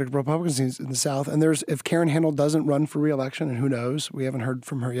most targeted Republican seats in the South. And if Karen Handel doesn't run for re-election, and who knows, we haven't heard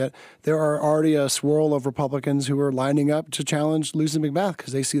from her yet, there are already a swirl of Republicans who are lining up to challenge Lucy McBath,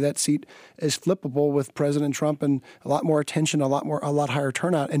 because they see that seat as flippable with President Trump and a lot more attention, a lot higher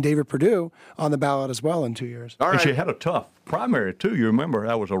turnout, and David Perdue on the ballot as well in 2 years. All right. And she had a tough primary too. You remember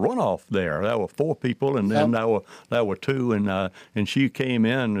that was a runoff there. There were 4 people, and then there were 2, and she came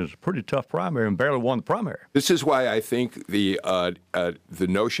in as a pretty tough primary and barely won the primary. This is why I think the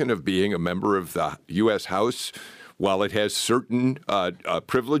notion of being a member of the U.S. House, while it has certain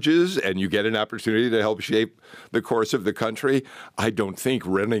privileges and you get an opportunity to help shape the course of the country, I don't think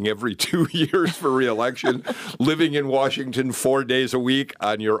running every 2 years for re-election, living in Washington 4 days a week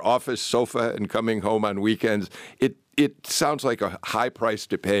on your office sofa and coming home on weekends, it sounds like a high price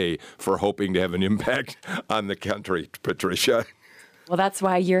to pay for hoping to have an impact on the country, Patricia. Well, that's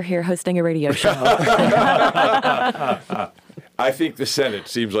why you're here hosting a radio show. I think the Senate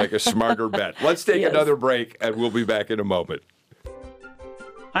seems like a smarter bet. Let's take another break, and we'll be back in a moment.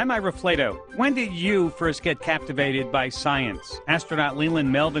 I'm Ira Flato. When did you first get captivated by science? Astronaut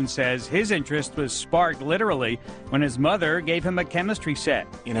Leland Melvin says his interest was sparked literally when his mother gave him a chemistry set.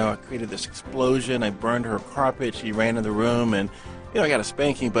 You know, I created this explosion. I burned her carpet. She ran in the room, and I got a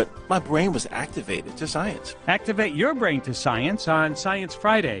spanking, but my brain was activated to science. Activate your brain to science on Science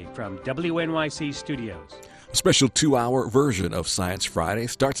Friday from WNYC Studios. A special 2-hour version of Science Friday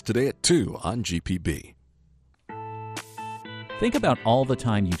starts today at 2 on GPB. Think about all the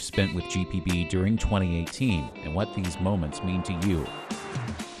time you've spent with GPB during 2018 and what these moments mean to you.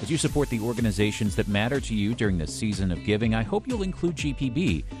 As you support the organizations that matter to you during this season of giving, I hope you'll include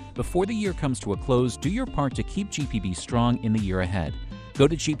GPB. Before the year comes to a close, do your part to keep GPB strong in the year ahead. Go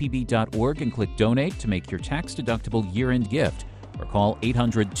to gpb.org and click Donate to make your tax-deductible year-end gift, or call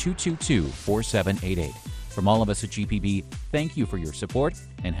 800-222-4788. From all of us at GPB, thank you for your support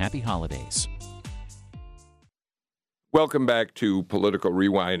and happy holidays. Welcome back to Political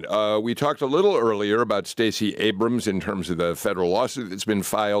Rewind. We talked a little earlier about Stacey Abrams in terms of the federal lawsuit that's been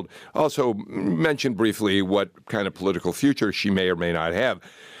filed. Also mentioned briefly what kind of political future she may or may not have.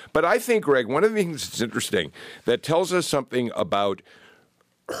 But I think, Greg, one of the things that's interesting that tells us something about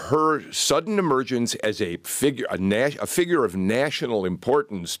her sudden emergence as a figure of national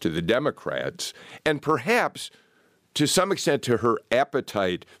importance to the Democrats, and perhaps to some extent to her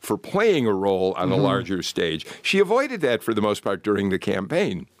appetite for playing a role on a larger stage. She avoided that for the most part during the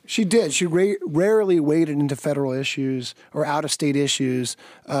campaign. She did. She rarely waded into federal issues or out-of-state issues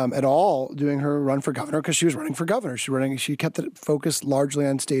at all doing her run for governor, because she was running for governor. She kept it focused largely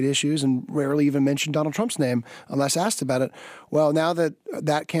on state issues and rarely even mentioned Donald Trump's name unless asked about it. Well, now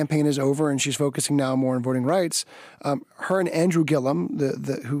that campaign is over and she's focusing now more on voting rights, her and Andrew Gillum,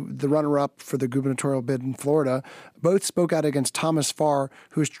 the runner-up for the gubernatorial bid in Florida, both spoke out against Thomas Farr,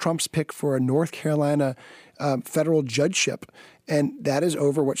 who's Trump's pick for a North Carolina federal judgeship. And that is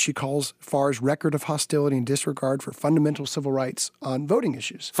over what she calls Farr's record of hostility and disregard for fundamental civil rights on voting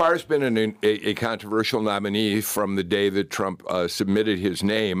issues. Farr's been a controversial nominee from the day that Trump submitted his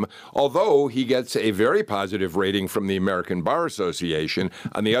name, although he gets a very positive rating from the American Bar Association.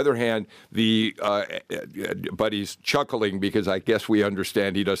 On the other hand, but he's chuckling because I guess we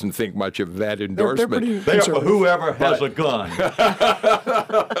understand he doesn't think much of that endorsement. They're for whoever has a gun.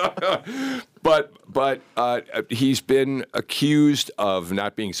 But he's been accused of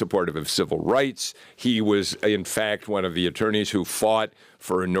not being supportive of civil rights. He was, in fact, one of the attorneys who fought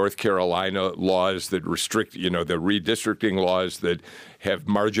for North Carolina laws that restrict, the redistricting laws that have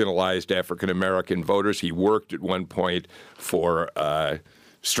marginalized African American voters. He worked at one point for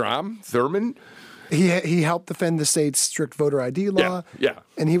Strom Thurmond. He helped defend the state's strict voter ID law. Yeah.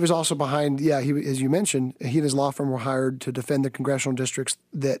 And he was also behind, he, as you mentioned, he and his law firm were hired to defend the congressional districts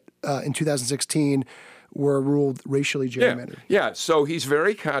that in 2016 were ruled racially gerrymandered. Yeah, so he's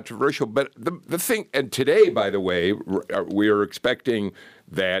very controversial. But the thing, and today, by the way, we are expecting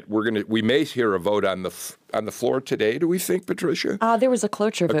that we may hear a vote on the floor today. Do we think, Patricia? There was a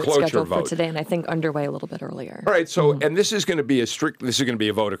cloture vote scheduled for today, and I think underway a little bit earlier. All right. So, and this is going to be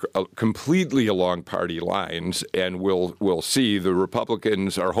a vote completely along party lines, and we'll see. The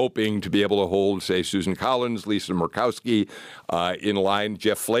Republicans are hoping to be able to hold, say, Susan Collins, Lisa Murkowski in line.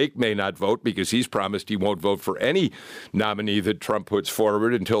 Jeff Flake may not vote because he's promised he won't vote for any nominee that Trump puts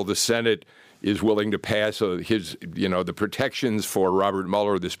forward until the Senate is willing to pass the protections for Robert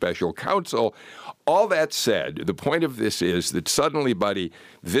Mueller, the special counsel. All that said, the point of this is that suddenly, buddy,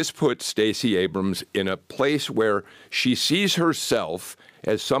 this puts Stacey Abrams in a place where she sees herself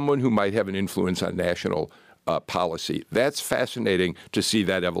as someone who might have an influence on national policy. That's fascinating to see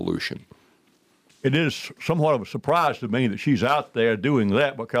that evolution. It is somewhat of a surprise to me that she's out there doing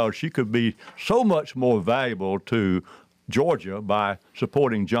that because she could be so much more valuable to Georgia by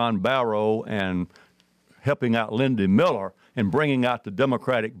supporting John Barrow and helping out Lindy Miller and bringing out the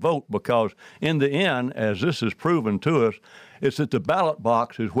Democratic vote, because in the end, as this is proven to us, it's that the ballot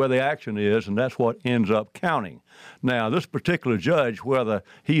box is where the action is, and that's what ends up counting. Now, this particular judge, whether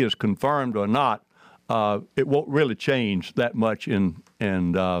he is confirmed or not, it won't really change that much in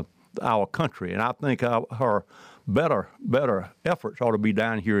our country. And I think her better efforts ought to be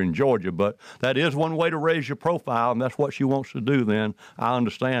down here in Georgia. But that is one way to raise your profile, and that's what she wants to do then. I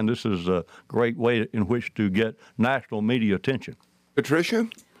understand this is a great way in which to get national media attention. Patricia?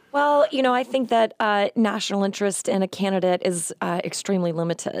 Well, I think that national interest in a candidate is extremely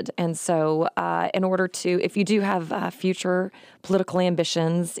limited. And so in order to, if you do have future political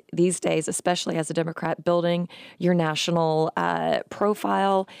ambitions these days, especially as a Democrat, building your national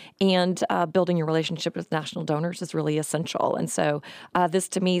profile and building your relationship with national donors is really essential. And so this,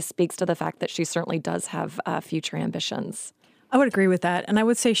 to me, speaks to the fact that she certainly does have future ambitions. I would agree with that, and I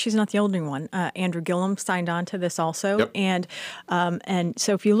would say she's not the only one. Andrew Gillum signed on to this also, yep. And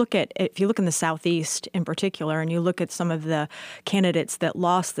so if you look in the Southeast in particular, and you look at some of the candidates that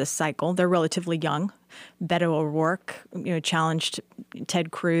lost this cycle, they're relatively young. Beto O'Rourke, challenged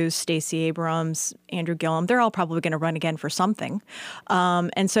Ted Cruz, Stacey Abrams, Andrew Gillum. They're all probably going to run again for something,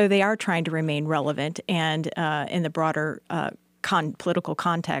 and so they are trying to remain relevant and in the broader political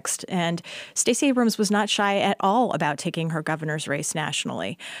context. And Stacey Abrams was not shy at all about taking her governor's race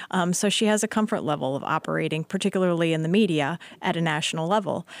nationally. So she has a comfort level of operating, particularly in the media, at a national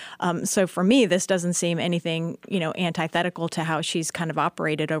level. So for me, this doesn't seem anything, antithetical to how she's kind of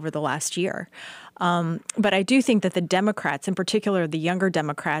operated over the last year. But I do think that the Democrats, in particular the younger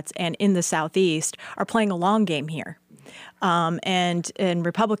Democrats and in the Southeast, are playing a long game here. And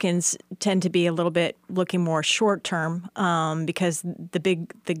Republicans tend to be a little bit looking more short term because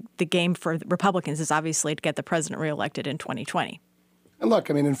the game for Republicans is obviously to get the president reelected in 2020. And look,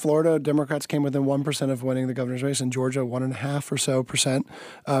 in Florida, Democrats came within 1% of winning the governor's race. In Georgia, 1.5% or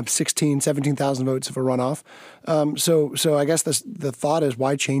so, 17,000 votes of a runoff. So I guess the thought is,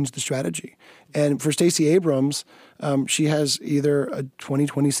 why change the strategy? And for Stacey Abrams, she has either a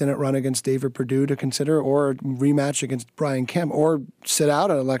 2020 Senate run against David Perdue to consider, or a rematch against Brian Kemp, or sit out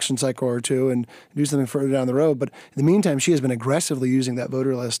an election cycle or two and do something further down the road. But in the meantime, she has been aggressively using that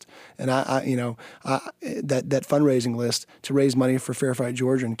voter list and that fundraising list to raise money for Fair Fight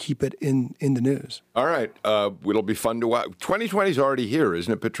Georgia and keep it in the news. All right. It'll be fun to watch. 2020 is already here,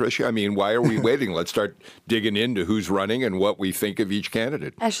 isn't it, Patricia? Why are we waiting? Let's start digging into who's running and what we think of each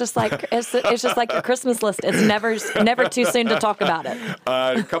candidate. It's just like your Christmas list. It's never too soon to talk about it.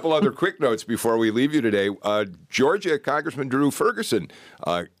 A couple other quick notes before we leave you today. Georgia Congressman Drew Ferguson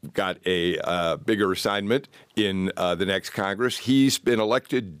got a bigger assignment in the next Congress. He's been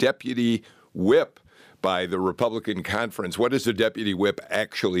elected deputy whip by the Republican conference. What does the deputy whip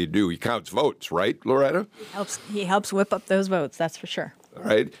actually do? He counts votes, right, Loretta? He helps whip up those votes, that's for sure. All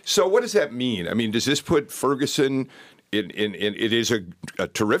right. So what does that mean? I mean, does this put Ferguson in it is a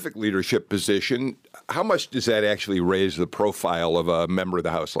terrific leadership position. How much does that actually raise the profile of a member of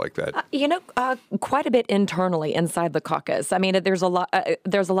the House like that? Quite a bit internally inside the caucus. I mean, there's a lot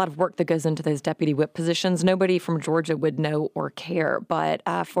of work that goes into those deputy whip positions. Nobody from Georgia would know or care. But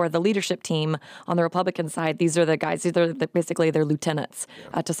for the leadership team on the Republican side, these are the guys. These are basically their lieutenants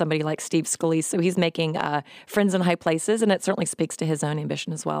to somebody like Steve Scalise. So he's making friends in high places, and it certainly speaks to his own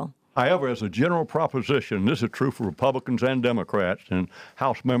ambition as well. However, as a general proposition, this is true for Republicans and Democrats and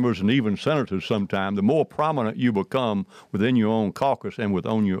House members and even senators sometimes, the more prominent you become within your own caucus and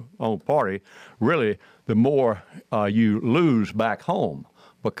within your own party, really, the more you lose back home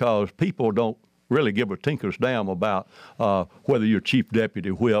because people don't really give a tinker's damn about whether you're chief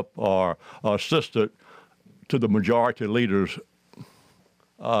deputy whip or assistant to the majority leader's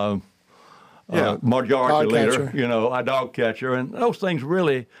majority leader, a dog catcher, and those things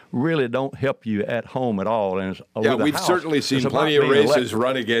really don't help you at home at all. And we've certainly seen plenty of races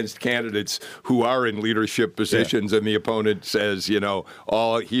run against candidates who are in leadership positions, and the opponent says,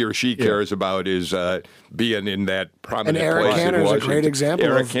 all he or she cares about is being in that prominent place in Washington. And Eric Cantor is a great example.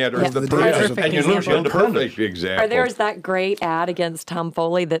 Eric Cantor is the perfect example. Or there's that great ad against Tom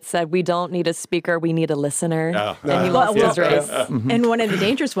Foley that said, "We don't need a speaker, we need a listener," and he lost his race. And one of the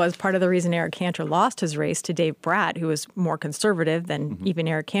dangers was part of the reason Eric Cantor lost his race to Dave Bratt, who was more conservative than even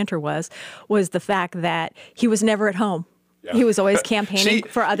Eric Cantor was the fact that he was never at home. Yeah. He was always campaigning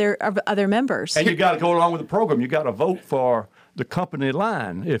for other members. And you got to go along with the program. You got to vote for the company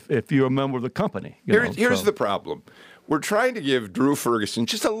line if you're a member of the company. Here's the problem. We're trying to give Drew Ferguson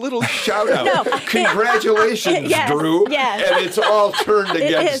just a little shout out. Congratulations, yes, Drew. Yes. And it's all turned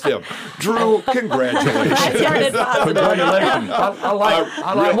against him. Drew, congratulations. Congratulations. I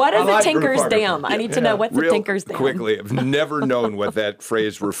like what is a Tinker's Dam? I need to know what's a Tinker's Dam. Quickly, I've never known what that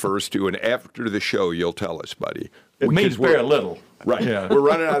phrase refers to, and after the show, you'll tell us, buddy. It means very little. Right. Yeah. We're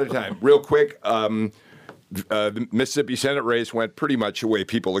running out of time. Real quick, the Mississippi Senate race went pretty much the way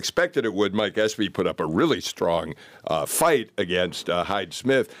people expected it would. Mike Espy put up a really strong fight against Hyde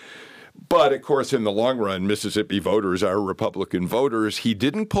Smith. But, of course, in the long run, Mississippi voters are Republican voters. He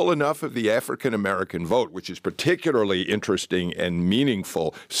didn't pull enough of the African-American vote, which is particularly interesting and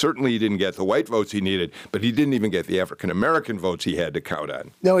meaningful. Certainly he didn't get the white votes he needed, but he didn't even get the African-American votes he had to count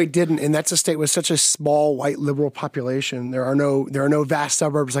on. No, he didn't. And that's a state with such a small white liberal population. There are no vast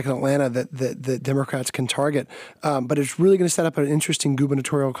suburbs like in Atlanta that Democrats can target. But it's really going to set up an interesting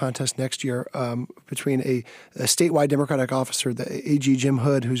gubernatorial contest next year between a statewide Democratic officer, the AG Jim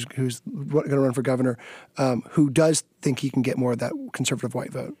Hood, who's going to run for governor, who does think he can get more of that conservative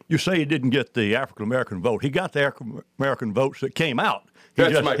white vote. You say he didn't get the African-American vote. He got the African-American votes that came out.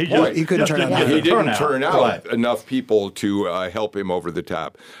 That's my point. He couldn't turn out. He didn't turn out enough people to help him over the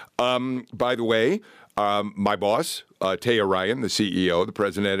top. By the way, my boss, Taya Ryan, the CEO, the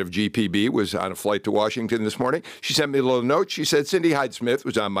president of GPB, was on a flight to Washington this morning. She sent me a little note. She said, Cindy Hyde Smith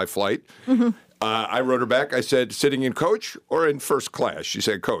was on my flight. Mm-hmm. I wrote her back. I said, sitting in coach or in first class? She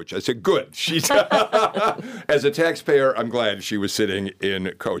said, coach. I said, good. She's as a taxpayer, I'm glad she was sitting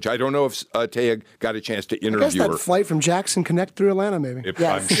in coach. I don't know if Taya got a chance to interview her. I guess that her. flight from Jackson Connect through Atlanta, maybe.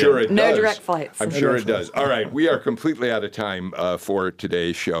 Yes. I'm sure it does. No direct flights. I'm sure it does. All right. We are completely out of time for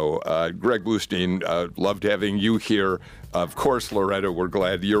today's show. Greg Bluestein, loved having you here. Of course, Loretta, we're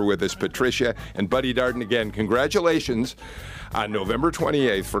glad you're with us. Patricia and Buddy Darden, again, congratulations on November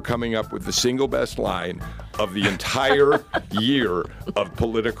 28th for coming up with the single best line of the entire year of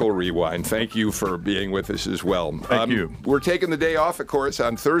Political Rewind. Thank you for being with us as well. Thank you. We're taking the day off, of course,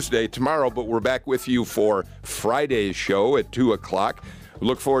 on Thursday, tomorrow, but we're back with you for Friday's show at 2 o'clock.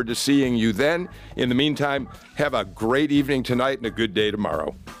 Look forward to seeing you then. In the meantime, have a great evening tonight and a good day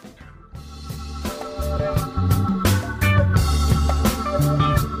tomorrow.